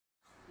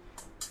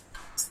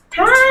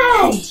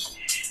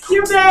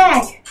we're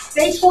back.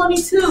 Day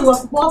 22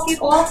 of Walk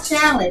It Off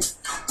Challenge.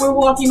 We're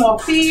walking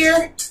off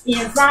fear,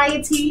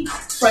 anxiety,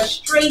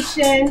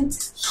 frustration,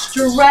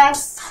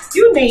 stress,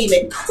 you name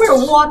it.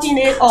 We're walking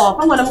it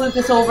off. I'm going to move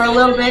this over a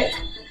little bit.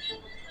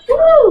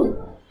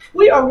 Woo!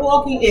 We are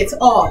walking it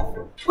off.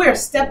 We're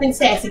stepping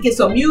sassy. Get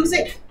some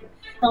music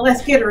and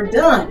let's get her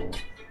done.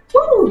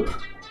 Woo!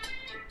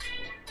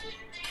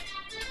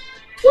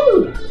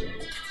 Woo!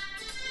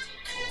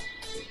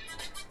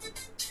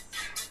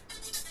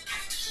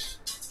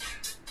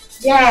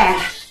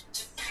 Yeah.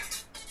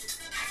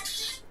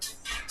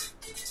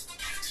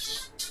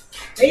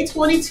 Day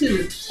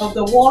 22 of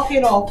the Walk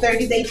It Off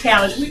 30-day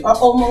challenge. We are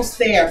almost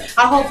there.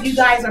 I hope you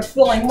guys are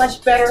feeling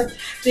much better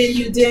than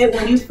you did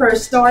when you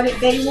first started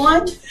day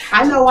one.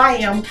 I know I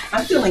am.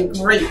 I'm feeling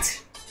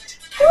great.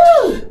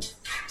 Woo!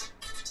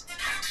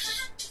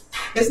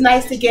 It's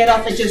nice to get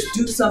up and just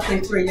do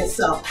something for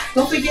yourself.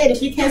 Don't forget,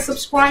 if you can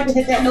subscribe and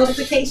hit that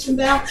notification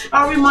bell,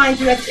 I'll remind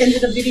you at the end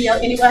of the video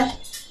anyway.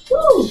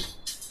 Woo!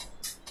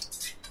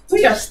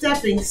 We are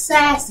stepping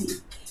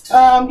sassy.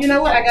 You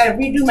know what? I got to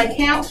redo my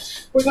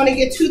count. We're going to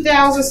get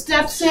 2,000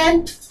 steps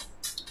in.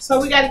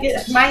 So we got to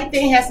get, my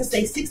thing has to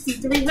say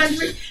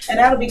 6,300, and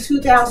that'll be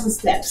 2,000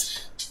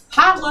 steps.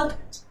 Holla.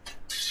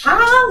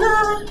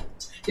 Holla.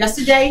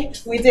 Yesterday,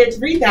 we did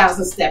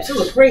 3,000 steps. It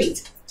was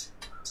great.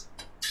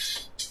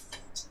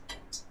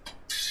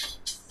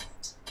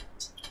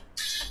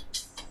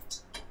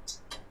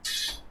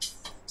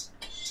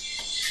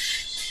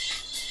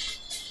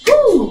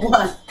 Ooh,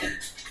 one.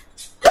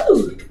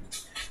 Ooh.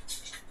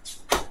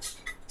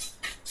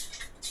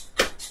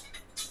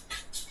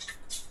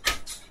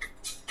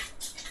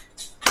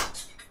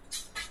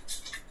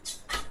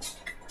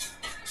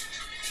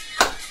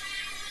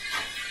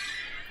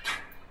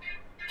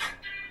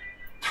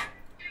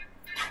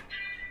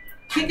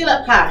 Kick it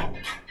up high.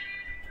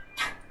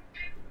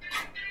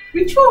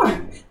 Reach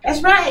forward.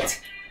 That's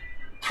right.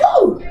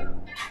 Woo!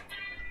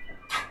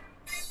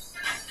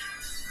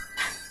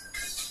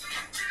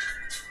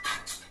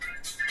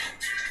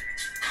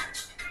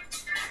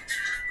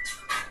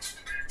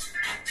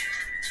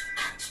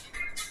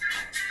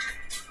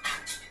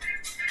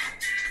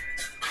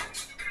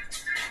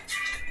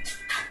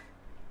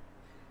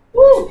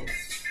 Woo!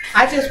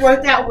 I just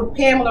worked out with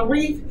Pamela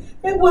Reeve.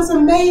 It was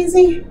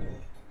amazing.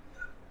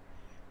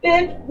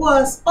 It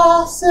was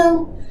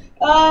awesome.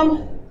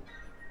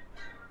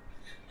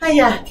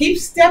 Keep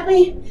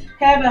stepping.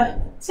 Have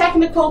a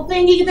technical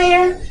thingy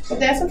there, but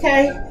that's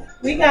okay.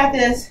 We got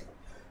this.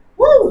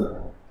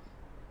 Woo!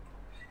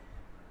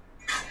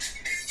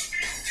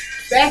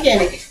 Back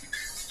in it.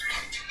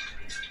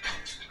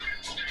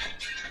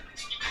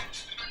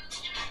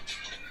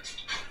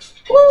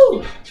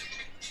 Woo!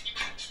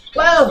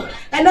 Whoa!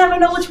 I never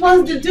know which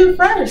ones to do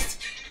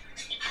first.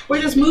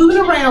 We're just moving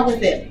around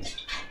with it.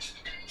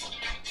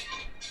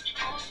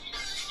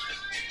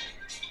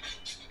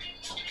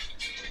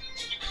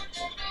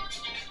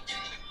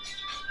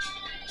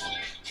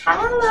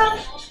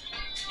 Holla.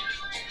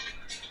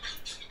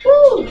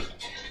 Woo.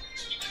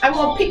 I'm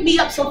going to pick me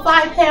up some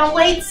 5-pound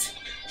weights.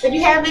 If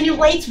you have any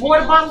weights,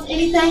 water bottles,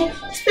 anything,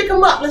 just pick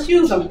them up. Let's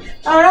use them.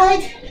 All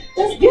right?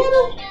 Let's get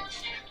them.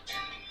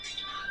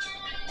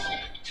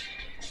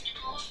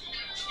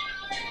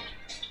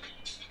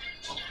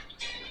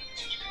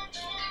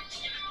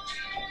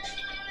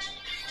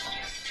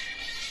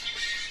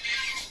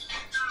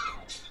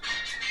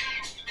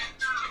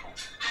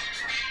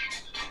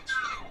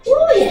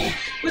 Ooh, yeah.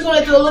 We're going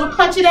to do a little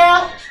punch it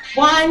out.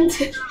 1,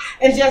 2,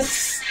 and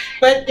just,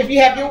 but if you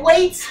have your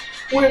weights,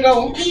 we're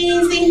going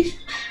easy.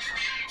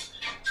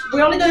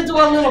 We're only going to do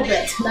a little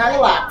bit, not a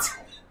lot.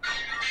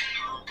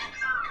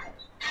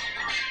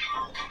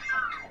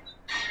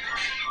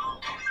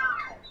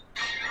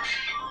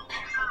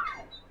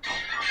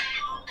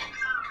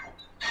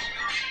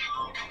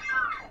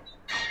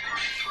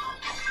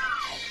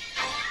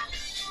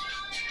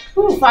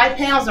 Ooh, 5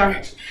 pounds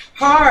are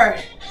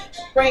hard.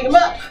 Bring them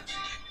up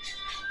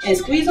and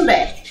squeeze them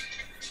back.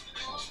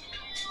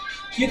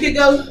 You could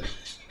go,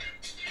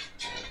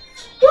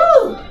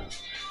 woo,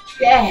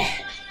 yeah.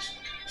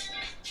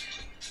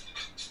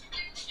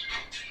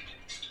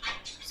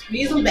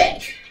 Squeeze them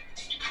back.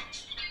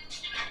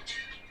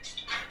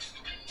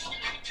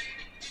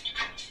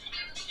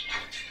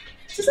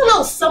 Just a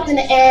little something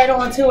to add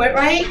on to it,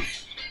 right?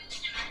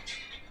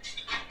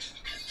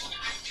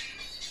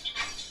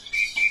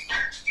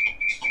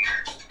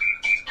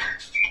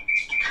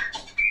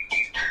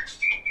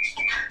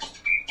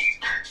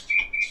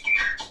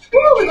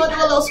 We're going to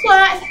do a little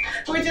squat.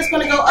 We're just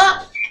going to go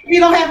up. If you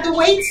don't have the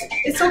weights,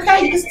 it's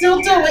okay. You can still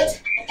do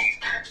it.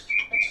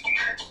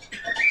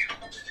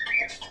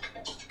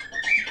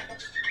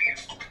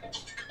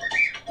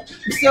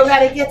 You still got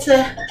to get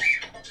to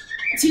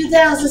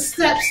 2,000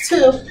 steps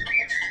too.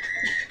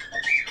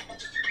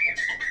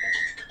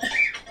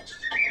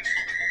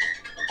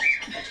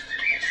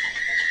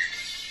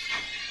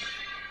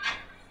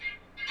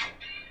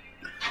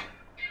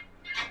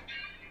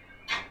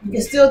 You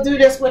can still do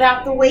this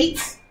without the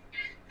weights.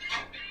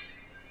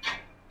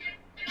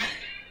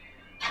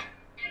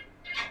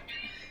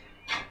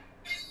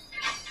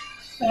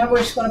 And we're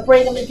just going to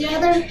bring them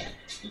together.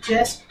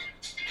 Just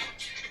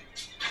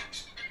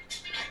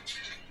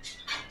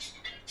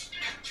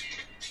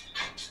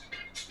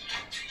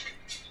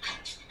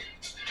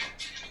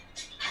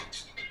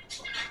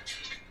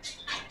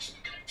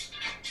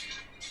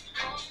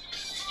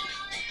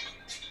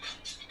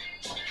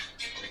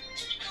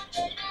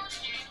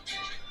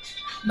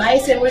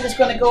nice, and we're just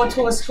going to go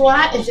into a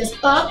squat and just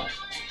up.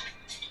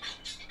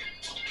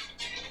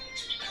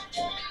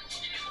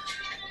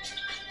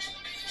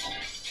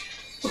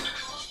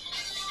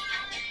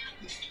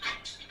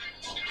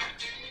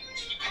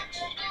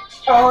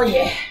 Oh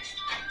yeah.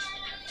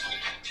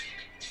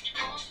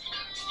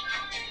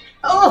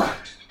 Oh.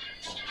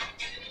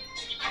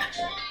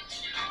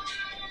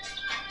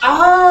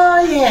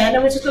 Oh yeah, and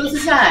then we're just going to the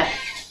side.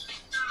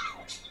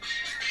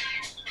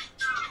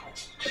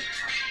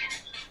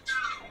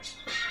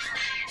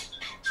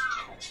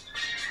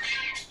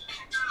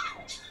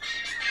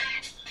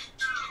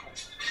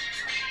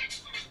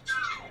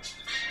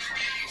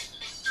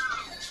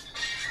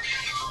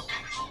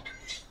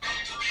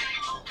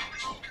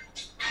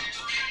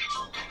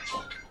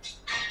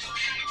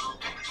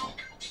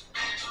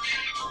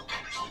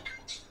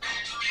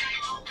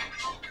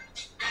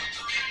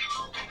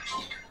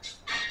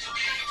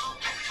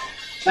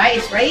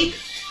 Nice, right?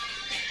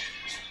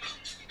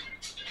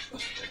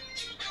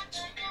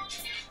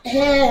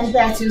 And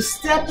back to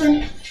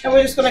stepping, and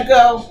we're just gonna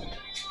go.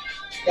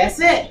 That's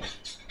it.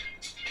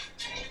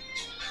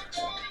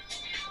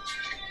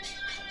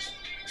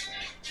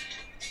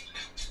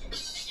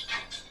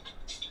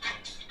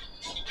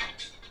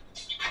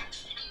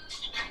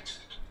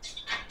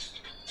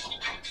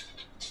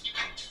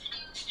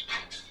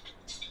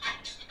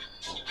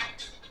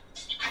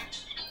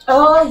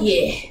 Oh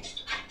yeah.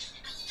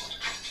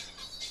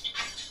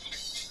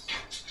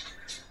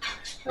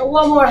 And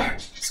one more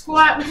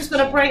squat. We're just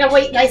going to bring our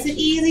weight nice and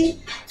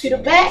easy to the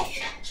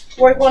back.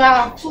 Work on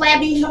our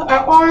flabby, our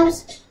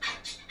arms.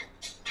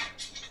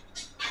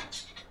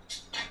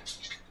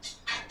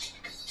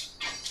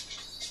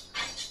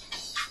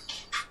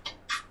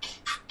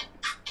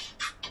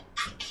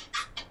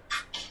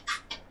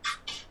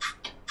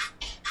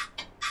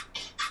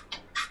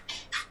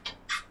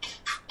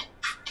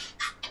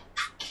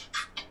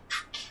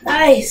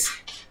 Nice.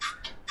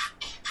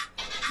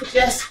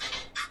 Just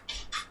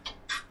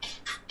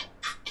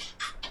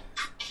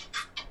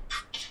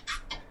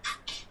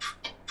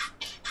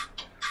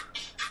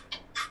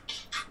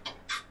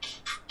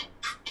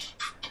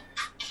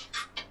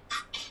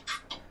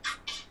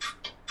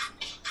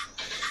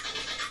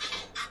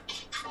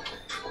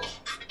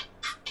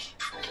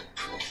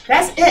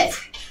that's it.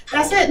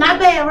 That's it. Not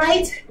bad,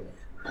 right?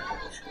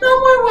 No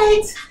more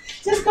weights.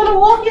 Just gonna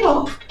walk it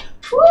off.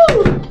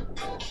 Woo!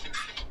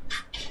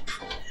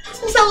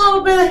 Just a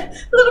little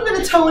bit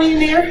of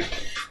toning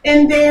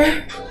in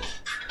there.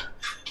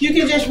 You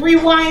can just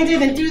rewind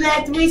it and do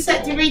that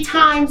three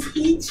times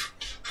each.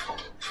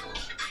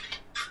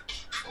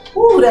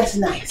 Ooh, that's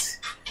nice.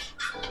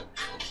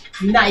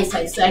 Nice,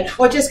 I say.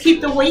 Or just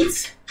keep the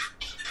weights.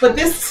 But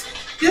this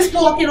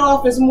walking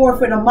off is more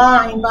for the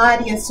mind,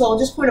 body, and soul.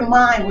 Just for the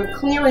mind. We're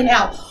clearing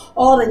out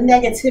all the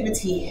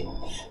negativity.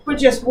 We're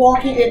just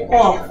walking it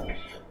off.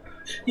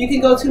 You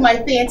can go to my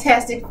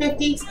Fantastic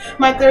 50s,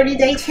 my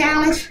 30-day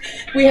challenge.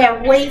 We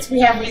have weights, we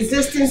have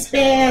resistance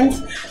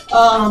bands,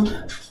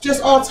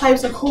 just all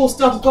types of cool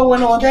stuff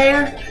going on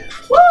there.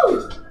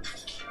 Woo!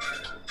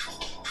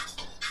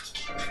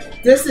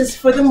 This is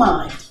for the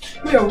mind.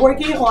 We are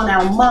working on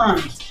our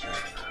mind.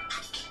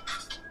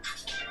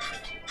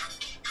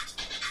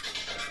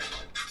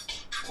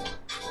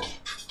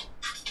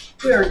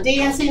 We are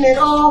dancing it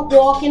off,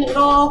 walking it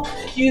off,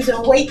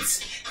 using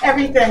weights,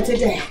 everything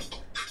today.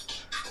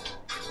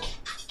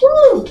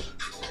 Woo!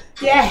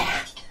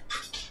 Yeah.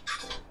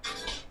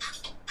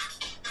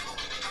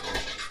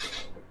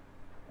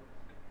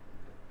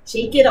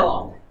 Shake it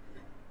off.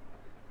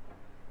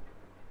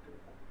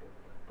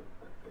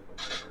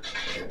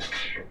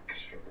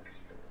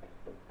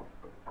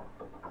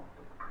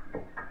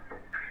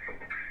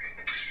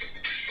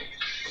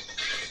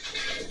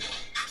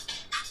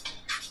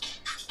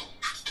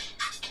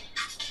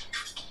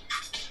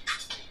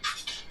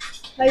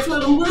 Nice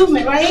little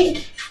movement,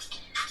 right?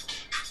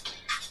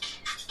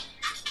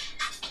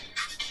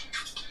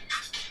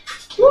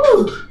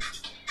 Woo!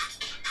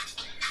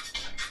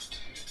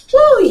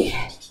 Woo,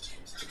 yeah.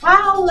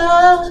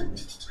 Holla.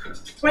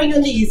 Bring your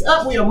knees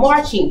up. We are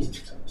marching.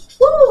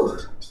 Woo!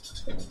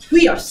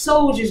 We are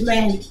soldiers,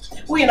 man.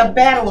 We're in a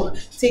battle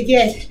to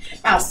get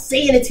our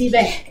sanity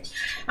back,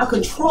 our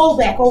control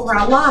back over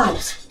our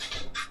lives.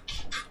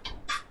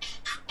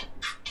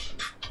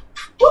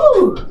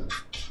 Woo!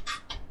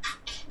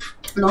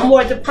 No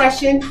more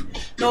depression,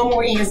 no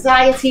more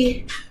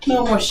anxiety,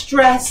 no more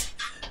stress,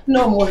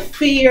 no more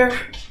fear.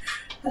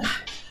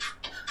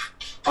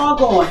 All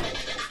gone.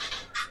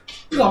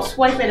 We're going to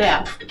swipe it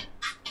out.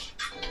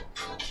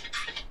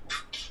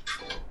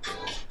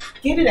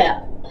 Get it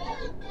out.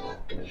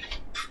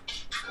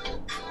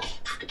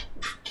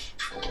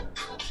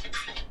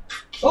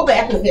 Go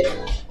back with it.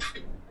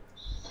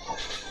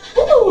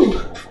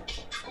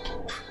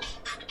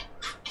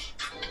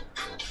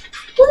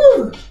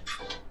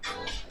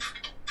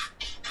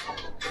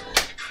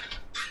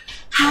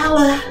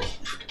 Holla.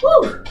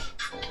 Woo.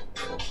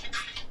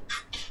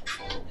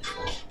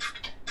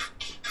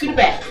 To the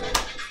back.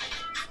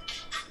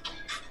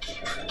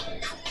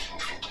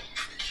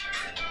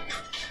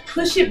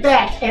 Push it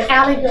back and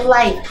out of your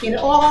life. Get it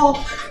all.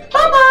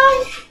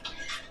 Bye-bye.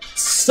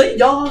 See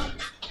y'all.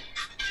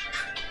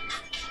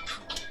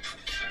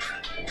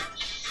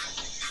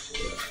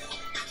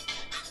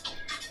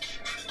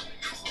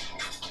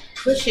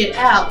 Push it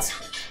out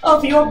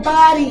of your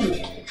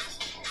body,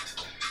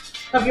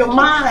 of your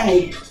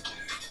mind.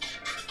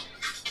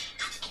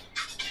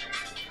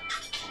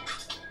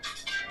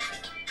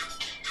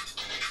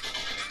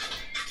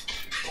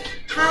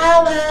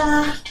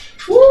 Holla.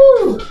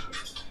 Woo.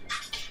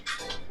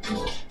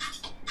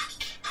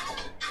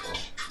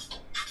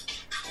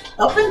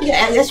 Open,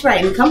 yeah, that's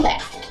right, and come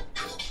back.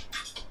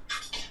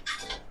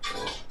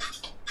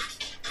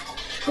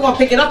 We're gonna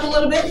pick it up a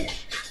little bit.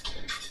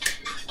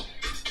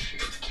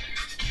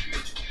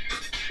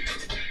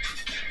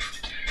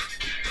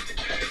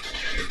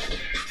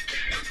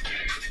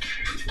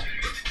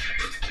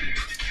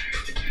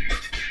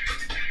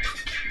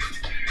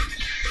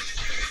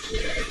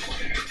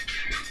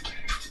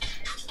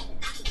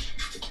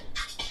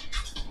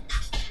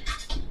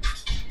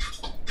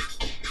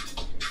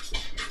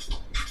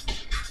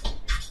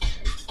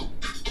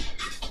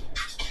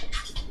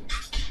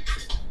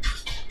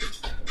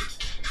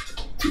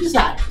 To the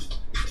side.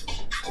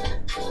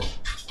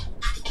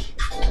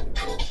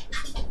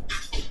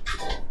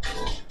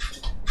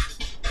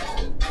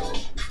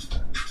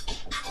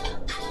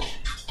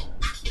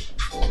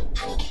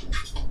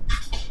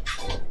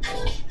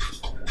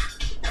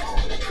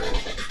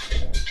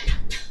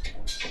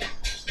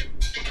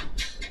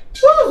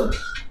 Woo.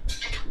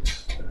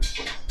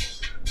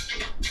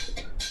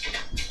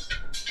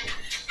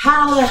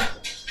 Holla,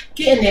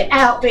 getting it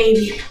out,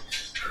 baby.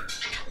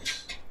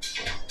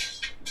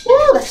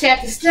 Woo, let's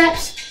check the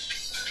steps.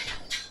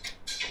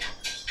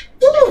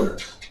 Woo.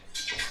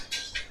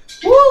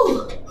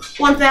 Woo.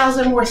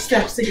 1,000 more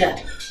steps to go.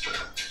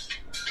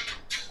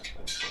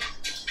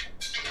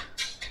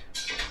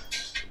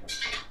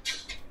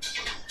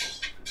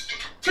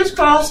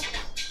 Crisscross.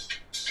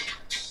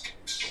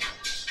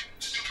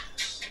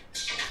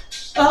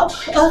 Up,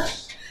 up.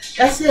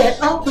 That's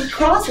it. Up,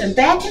 across, and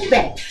back and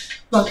back.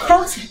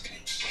 Across it.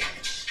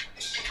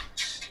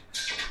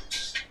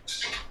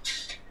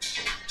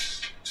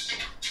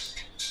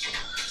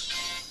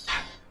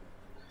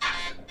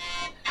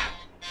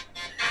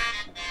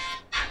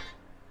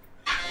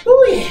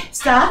 Oh yeah,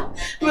 stop.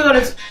 We're going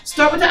to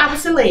start with the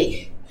opposite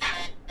leg.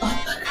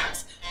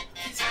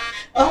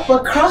 Up,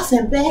 across,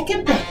 and back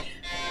and back.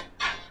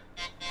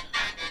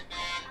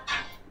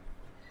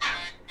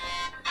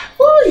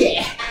 Oh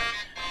yeah.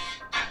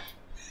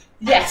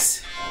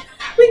 Yes,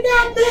 we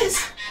got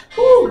this.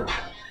 Woo.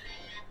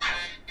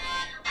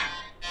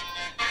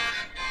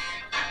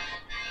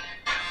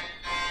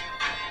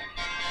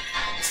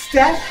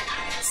 Step,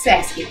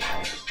 sassy.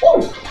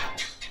 Woo.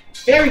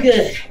 Very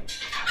good.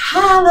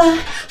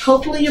 Holla.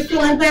 Hopefully you're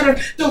feeling better.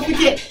 Don't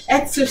forget,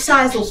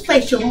 exercise those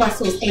facial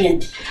muscles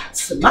and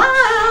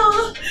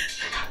smile.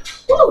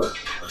 Woo.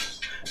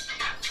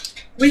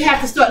 We have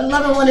to start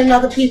loving one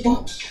another,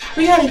 people.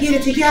 We got to get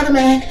it together,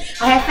 man.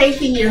 I have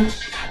faith in you.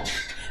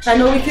 I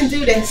know we can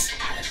do this.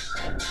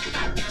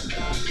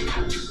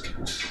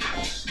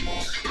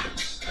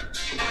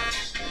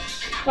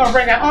 Gonna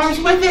bring our arms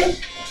with it.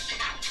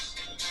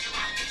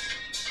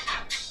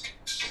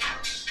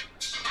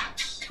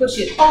 Push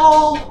it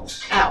all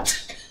out.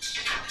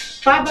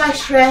 Bye-bye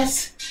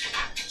stress.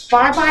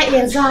 Bye-bye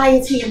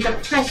anxiety and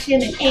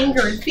depression and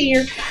anger and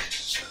fear.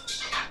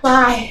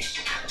 Bye.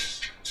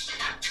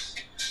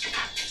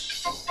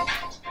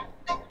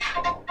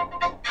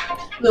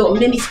 Little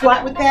mini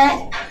squat with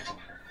that.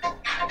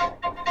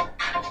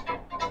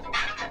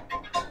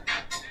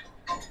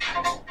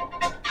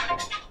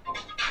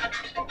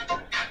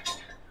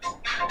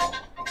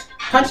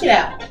 Punch it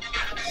out.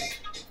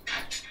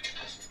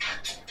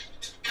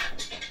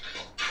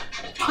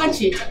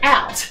 Punch it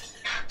out.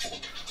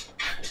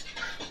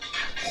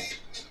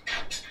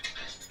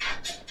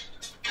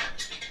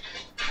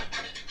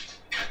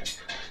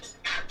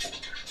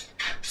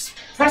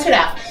 Press it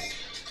out.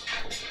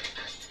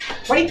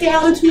 Right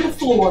down into the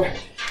floor.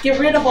 Get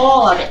rid of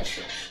all of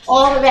it.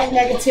 All of that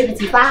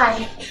negativity.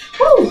 Bye.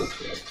 Woo.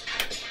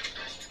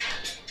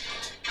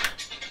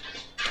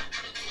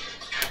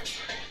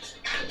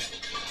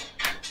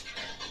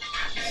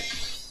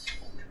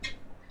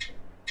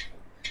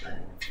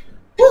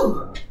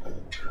 Woo.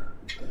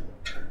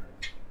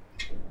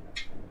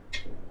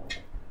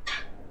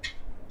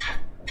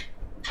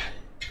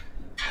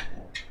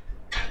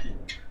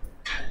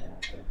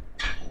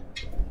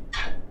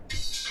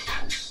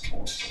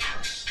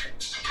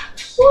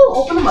 Woo,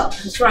 open them up.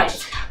 That's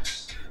right.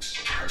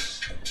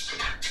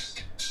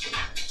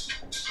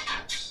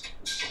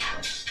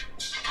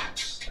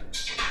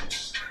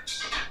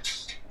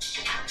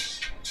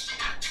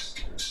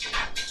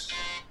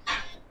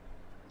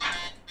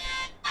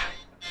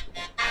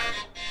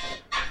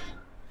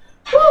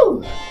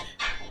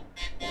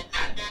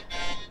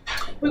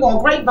 We're going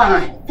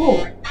grapevine.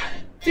 4,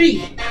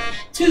 3,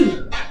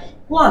 2,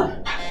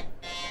 1.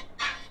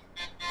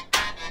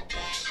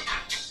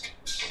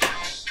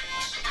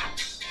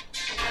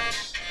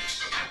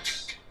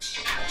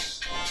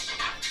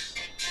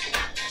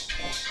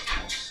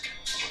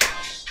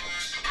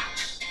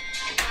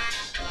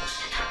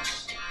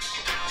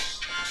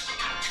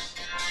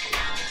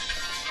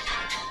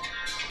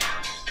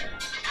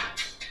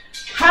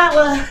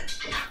 Holla.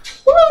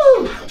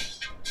 Woo!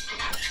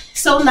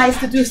 So nice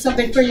to do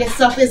something for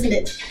yourself, isn't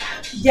it?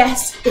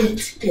 Yes,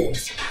 it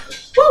is.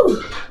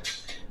 Woo!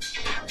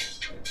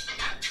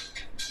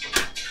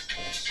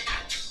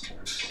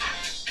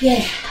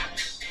 Yeah.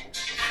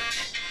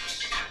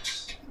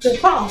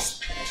 Good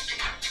pause.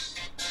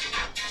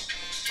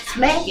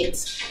 Smack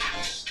it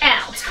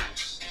out.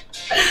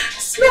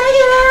 Smack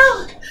it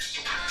out.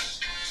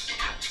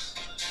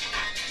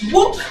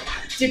 Whoop.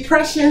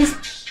 Depression's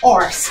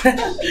arse.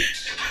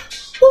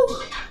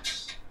 Woo.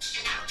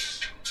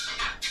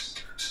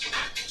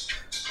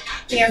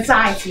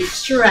 Anxiety,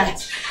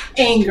 stress,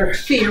 anger,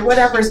 fear,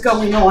 whatever is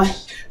going on.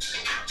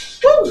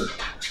 Woo.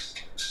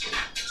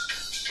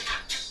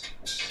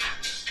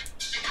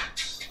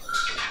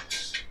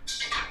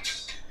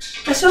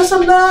 Let's show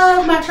some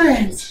love, my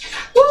friends.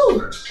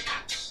 Woo.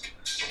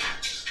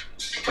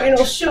 Bring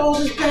those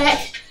shoulders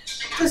back.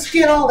 Just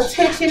get all the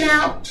tension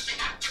out.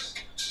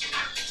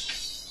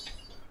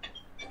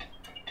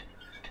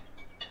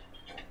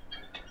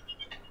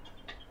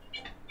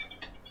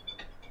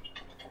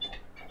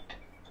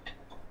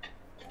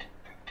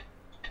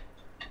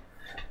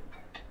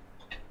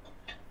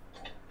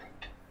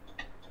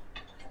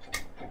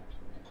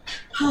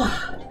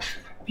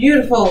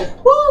 Beautiful.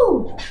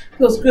 Woo!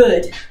 Feels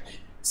good.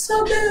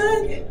 So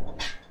good.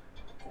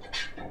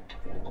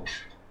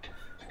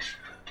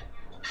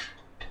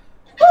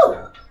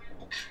 Woo!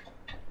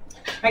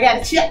 I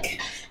gotta check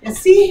and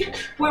see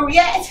where we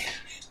at.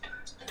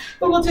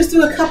 But we'll just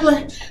do a couple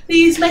of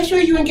these. Make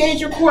sure you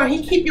engage your core.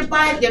 You keep your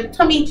body, your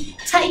tummy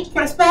tight,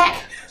 press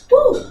back.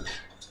 Woo!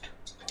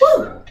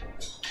 Woo!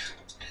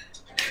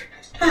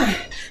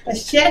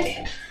 Let's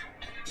check.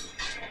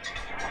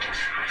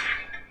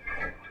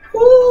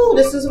 Ooh,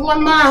 this is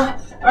 1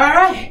 mile. All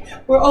right,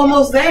 we're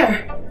almost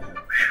there.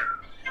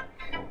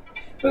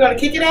 We're gonna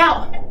kick it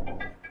out.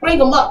 Bring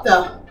them up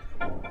though.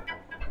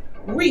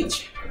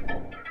 Reach.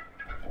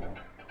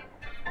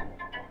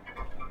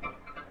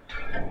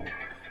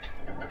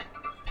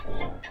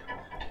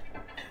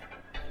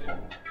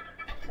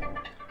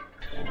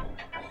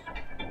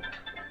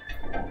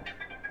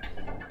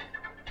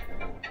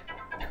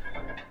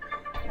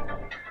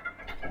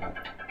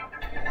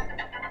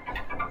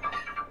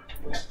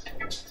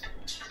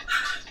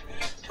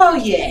 Oh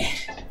yeah.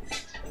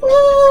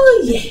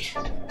 Oh yeah.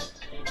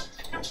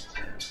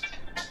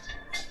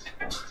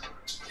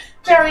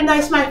 Very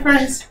nice, my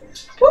friends.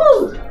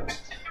 Woo.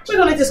 We're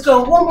gonna just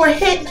go one more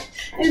hit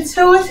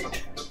into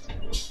it.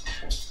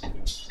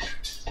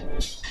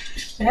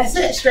 That's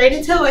it, straight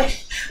into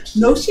it.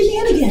 No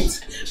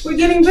shenanigans. We're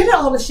getting rid of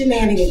all the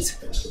shenanigans.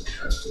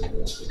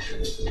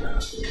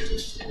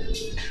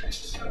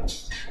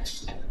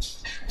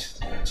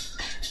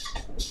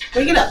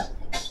 Bring it up.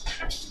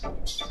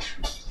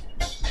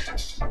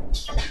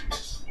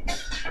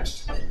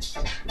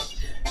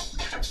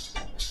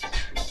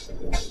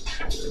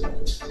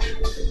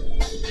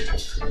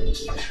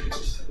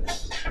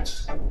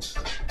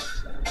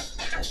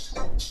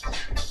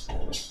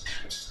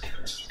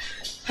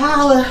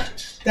 Holla.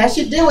 That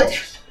should do it.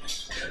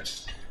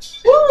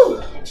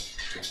 Woo!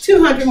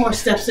 200 more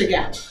steps to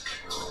go.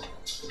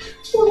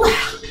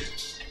 Wow.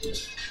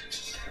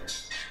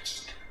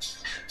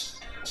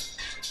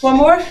 One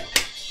more.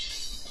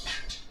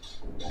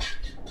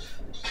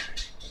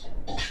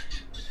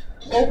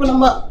 Open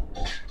them up.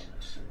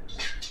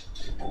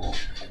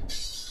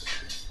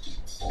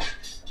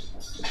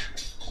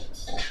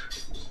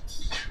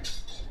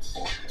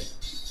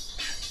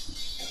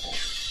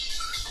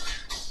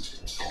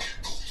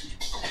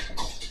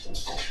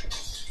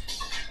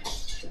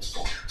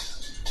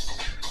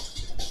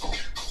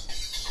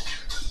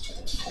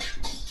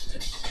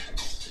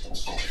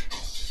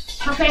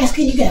 How fast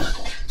can you go?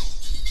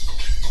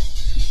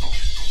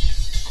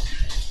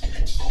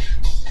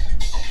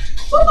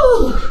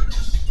 Woo!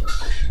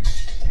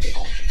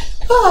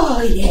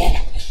 Oh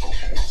yeah.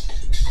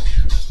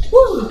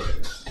 Woo!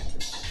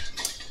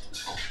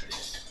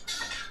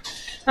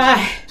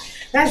 Alright,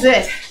 that's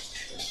it.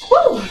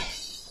 Woo!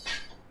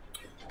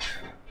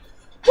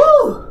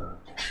 Woo!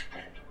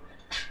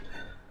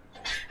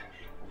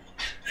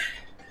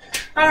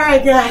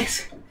 Alright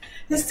guys,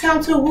 it's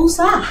time to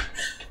woosah.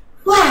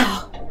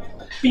 Wow!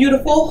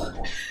 Beautiful,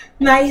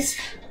 nice.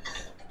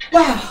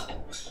 Wow,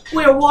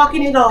 we're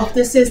walking it off.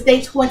 This is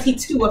day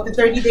 22 of the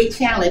 30-day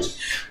challenge.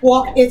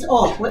 Walk it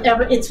off,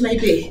 whatever it may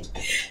be.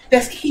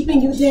 That's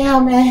keeping you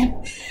down,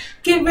 man.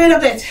 Get rid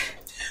of it.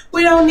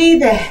 We don't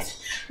need that.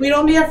 We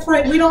don't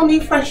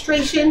need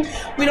frustration.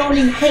 We don't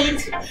need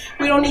hate.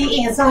 We don't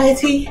need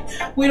anxiety.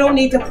 We don't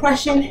need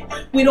depression.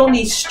 We don't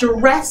need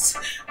stress.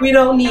 We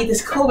don't need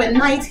this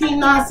COVID-19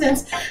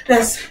 nonsense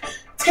that's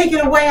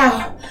taking away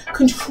our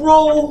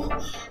control,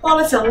 all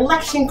this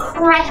election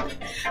crap.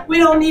 We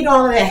don't need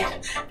all of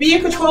that. Be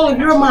in control of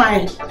your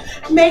mind.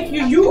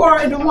 You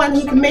are the one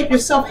who can make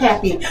yourself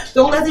happy.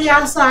 Don't let the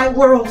outside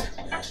world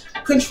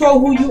control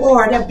who you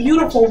are, that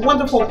beautiful,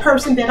 wonderful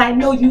person that I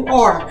know you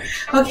are.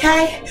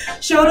 Okay?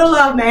 Show the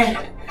love,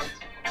 man.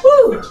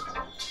 Woo!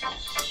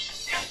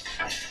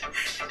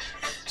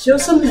 Show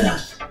some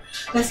love.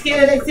 Let's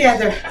get it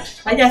together.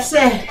 Like I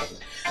said,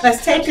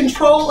 let's take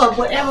control of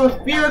whatever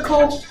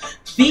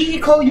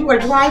vehicle you are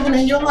driving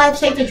in your life.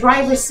 Take the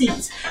driver's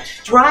seat.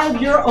 Drive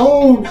your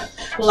own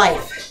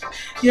life.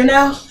 You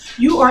know,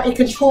 you are in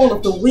control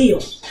of the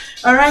wheel.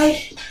 All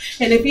right?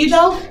 And if you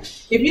don't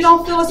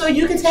feel as though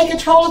you can take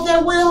control of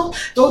that wheel,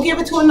 don't give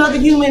it to another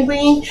human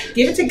being.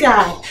 Give it to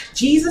God.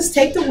 Jesus,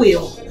 take the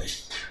wheel.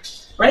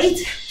 Right?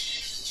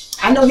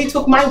 I know he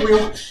took my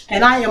wheel,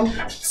 and I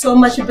am so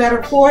much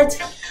better for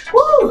it.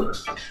 Woo!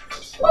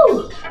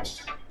 Woo!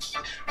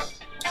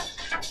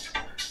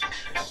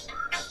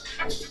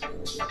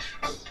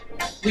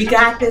 We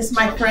got this,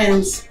 my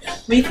friends.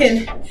 We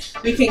can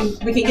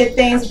get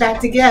things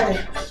back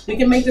together. We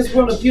can make this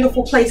world a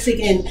beautiful place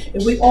again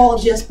if we all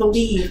just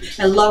believe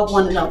and love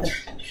one another.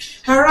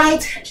 All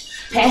right?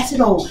 Pass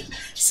it on.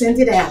 Send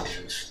it out.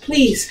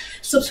 Please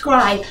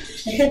subscribe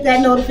and hit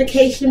that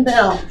notification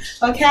bell.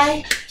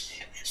 Okay?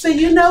 So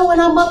you know when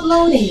I'm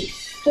uploading.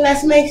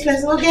 Let's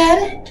look at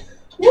it.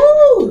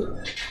 Woo!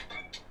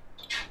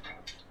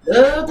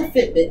 Love the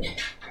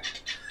Fitbit.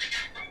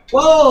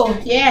 Whoa,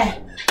 yeah.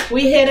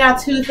 We hit our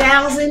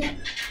 2,000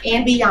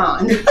 and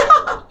beyond.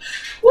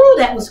 Woo,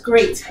 that was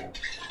great.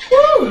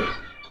 Woo.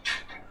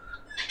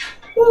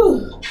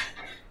 Woo.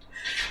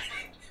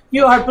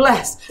 You are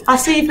blessed. I'll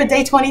see you for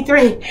day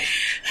 23.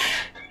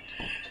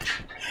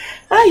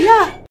 Oh, yeah.